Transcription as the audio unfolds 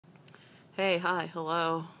Hey, hi,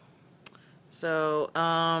 hello. So,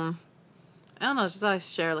 I don't know, just thought I'd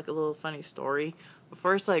share like a little funny story. But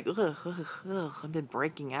first, like, I've been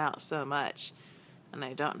breaking out so much, and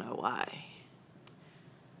I don't know why.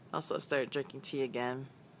 Also, I started drinking tea again.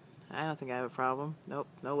 I don't think I have a problem. Nope,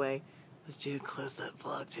 no way. Let's do a close-up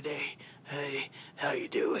vlog today. Hey, how you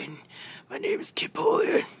doing? My name is Kip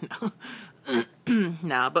Hoyer.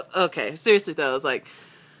 Nah, but okay, seriously though, it's like,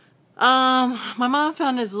 my mom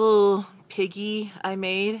found this little piggy I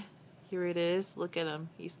made. Here it is. Look at him.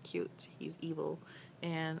 He's cute. He's evil.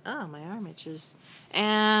 And, oh, my arm itches.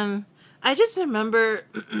 And I just remember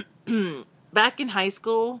back in high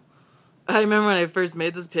school, I remember when I first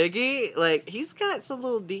made this piggy, like, he's got some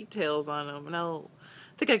little details on him. And I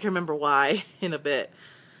think I can remember why in a bit.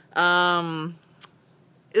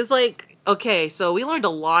 It's like, okay, so we learned a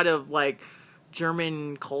lot of, like,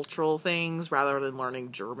 German cultural things rather than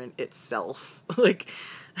learning German itself.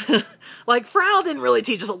 Like Frau didn't really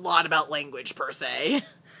teach us a lot about language per se.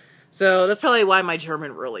 So that's probably why my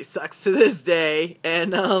German really sucks to this day.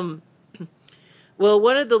 And well,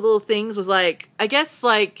 one of the little things was like, I guess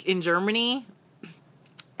like in Germany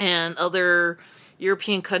and other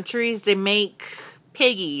European countries, they make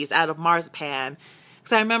piggies out of marzipan.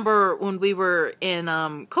 Because I remember when we were in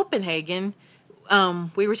Copenhagen,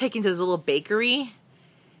 we were taking to this little bakery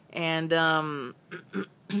and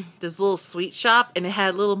this little sweet shop, and it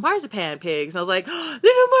had little marzipan pigs. And I was like, oh,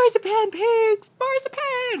 little marzipan pigs,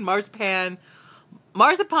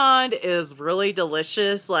 marzipan is really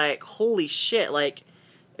delicious. Like, holy shit! Like,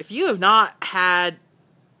 if you have not had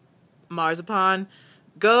marzipan,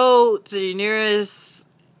 go to the nearest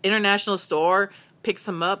international store, pick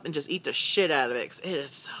some up, and just eat the shit out of it. 'Cause it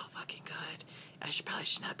is so fucking good. I probably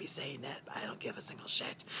should not be saying that, but I don't give a single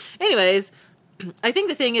shit. Anyways, I think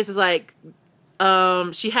the thing is like,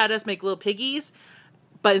 she had us make little piggies,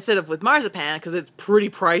 but instead of with marzipan, because it's pretty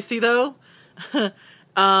pricey though,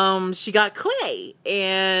 she got clay.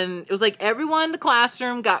 And it was like everyone in the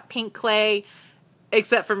classroom got pink clay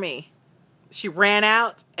except for me. She ran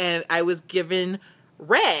out and I was given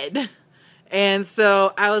red. And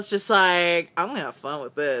so I was just like, I'm gonna have fun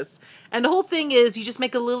with this. And the whole thing is you just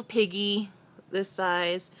make a little piggy this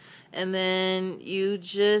size, and then you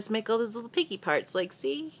just make all those little piggy parts. Like,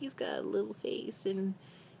 see, he's got a little face, and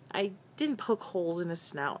I didn't poke holes in his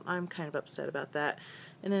snout. I'm kind of upset about that.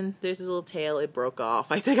 And then there's his little tail. It broke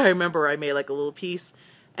off. I think I remember I made like a little piece,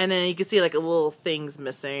 and then you can see like a little thing's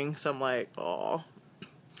missing. So I'm like, oh.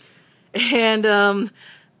 And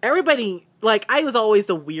everybody, like, I was always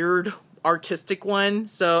the weird artistic one,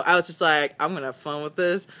 so I was just like, I'm gonna have fun with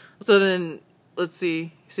this. So then, let's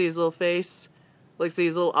see his little face? Like, see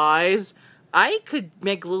his little eyes? I could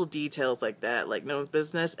make little details like that, like no one's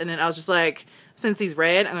business. And then I was just like, since he's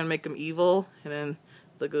red, I'm gonna make him evil. And then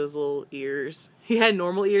look at his little ears. He had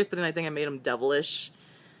normal ears, but then I think I made him devilish.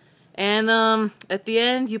 And at the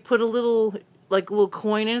end, you put a little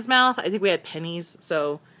coin in his mouth. I think we had pennies,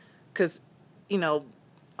 so, because, you know,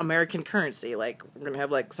 American currency, like, we're gonna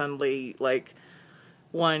have like suddenly like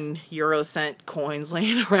 1 euro cent coins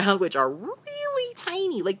laying around, which are really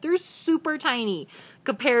tiny. Like, they're super tiny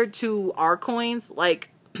compared to our coins. Like,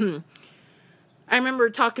 I remember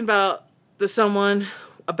talking to someone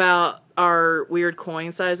about our weird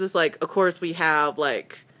coin sizes. Like, of course we have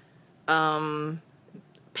like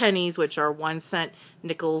pennies, which are 1 cent,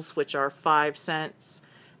 nickels, which are 5 cents,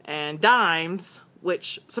 and dimes,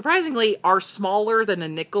 which surprisingly are smaller than a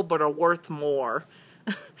nickel but are worth more.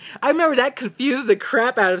 I remember that confused the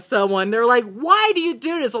crap out of someone. They're like, why do you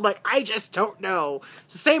do this? I'm like, I just don't know.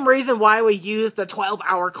 It's the same reason why we use the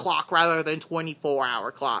 12-hour clock rather than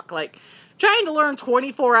 24-hour clock. Like, trying to learn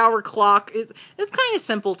 24-hour clock, it's kind of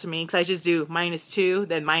simple to me because I just do -2,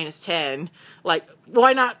 then -10. Like,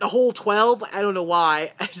 why not the whole 12? I don't know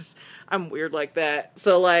why. I'm weird like that.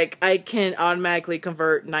 So, like, I can automatically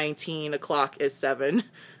convert 19 o'clock as 7.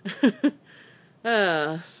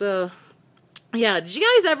 So... yeah, did you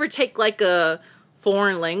guys ever take like a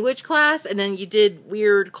foreign language class and then you did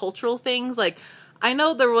weird cultural things? Like, I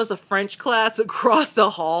know there was a French class across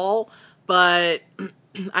the hall, but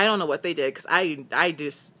I don't know what they did because I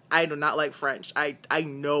do not like French. I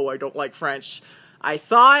know I don't like French. I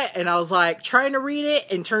saw it and I was like trying to read it,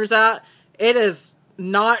 and turns out it is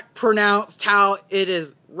not pronounced how it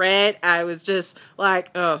is read. I was just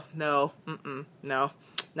like, oh no, no,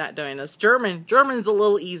 not doing this. German's a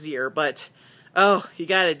little easier, but oh, you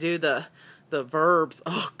gotta do the verbs.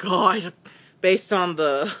 Oh God, based on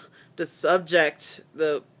the subject,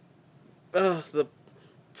 the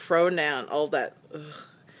pronoun, all that. Ugh.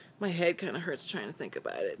 My head kind of hurts trying to think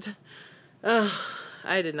about it.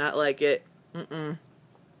 I did not like it.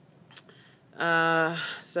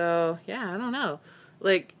 So yeah, I don't know.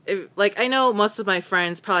 Like I know most of my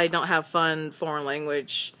friends probably don't have fun foreign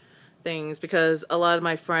language things because a lot of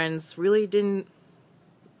my friends really didn't.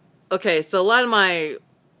 Okay, so a lot of my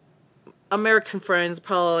American friends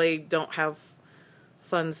probably don't have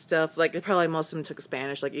fun stuff. Like, they probably most of them took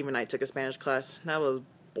Spanish. Like, even I took a Spanish class. That was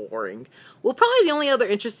boring. Well, probably the only other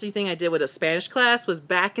interesting thing I did with a Spanish class was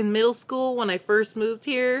back in middle school when I first moved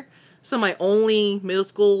here. So my only middle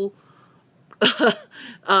school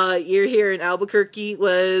year here in Albuquerque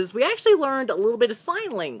was we actually learned a little bit of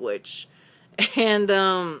sign language. And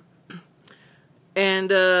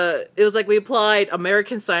it was like we applied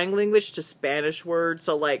American Sign Language to Spanish words.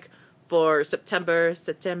 So like for September,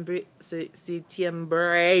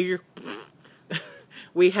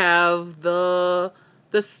 we have the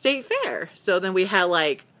state fair. So then we had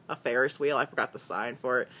like a Ferris wheel. I forgot the sign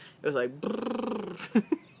for it. It was like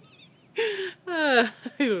I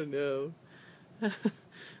don't know.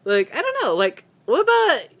 Like, I don't know. Like, what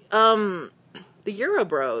about the Euro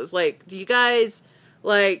Bros? Like, do you guys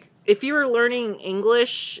like, if you were learning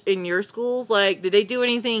English in your schools, like, did they do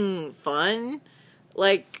anything fun?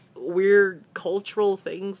 Like, weird cultural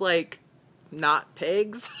things, like, not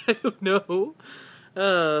pigs? I don't know.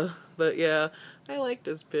 But yeah, I like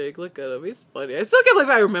this pig. Look at him. He's funny. I still can't believe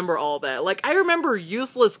I remember all that. Like, I remember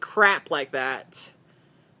useless crap like that.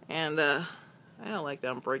 And, I don't like that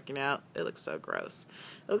I'm breaking out. It looks so gross.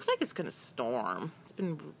 It looks like it's gonna storm.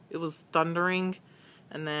 It was thundering,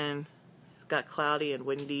 and then it got cloudy and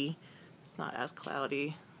windy. It's not as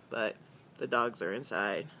cloudy, but the dogs are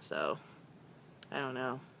inside, so I don't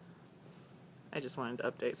know. I just wanted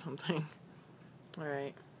to update something.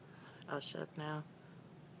 Alright, I'll shut up now.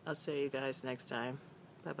 I'll see you guys next time.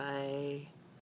 Bye-bye.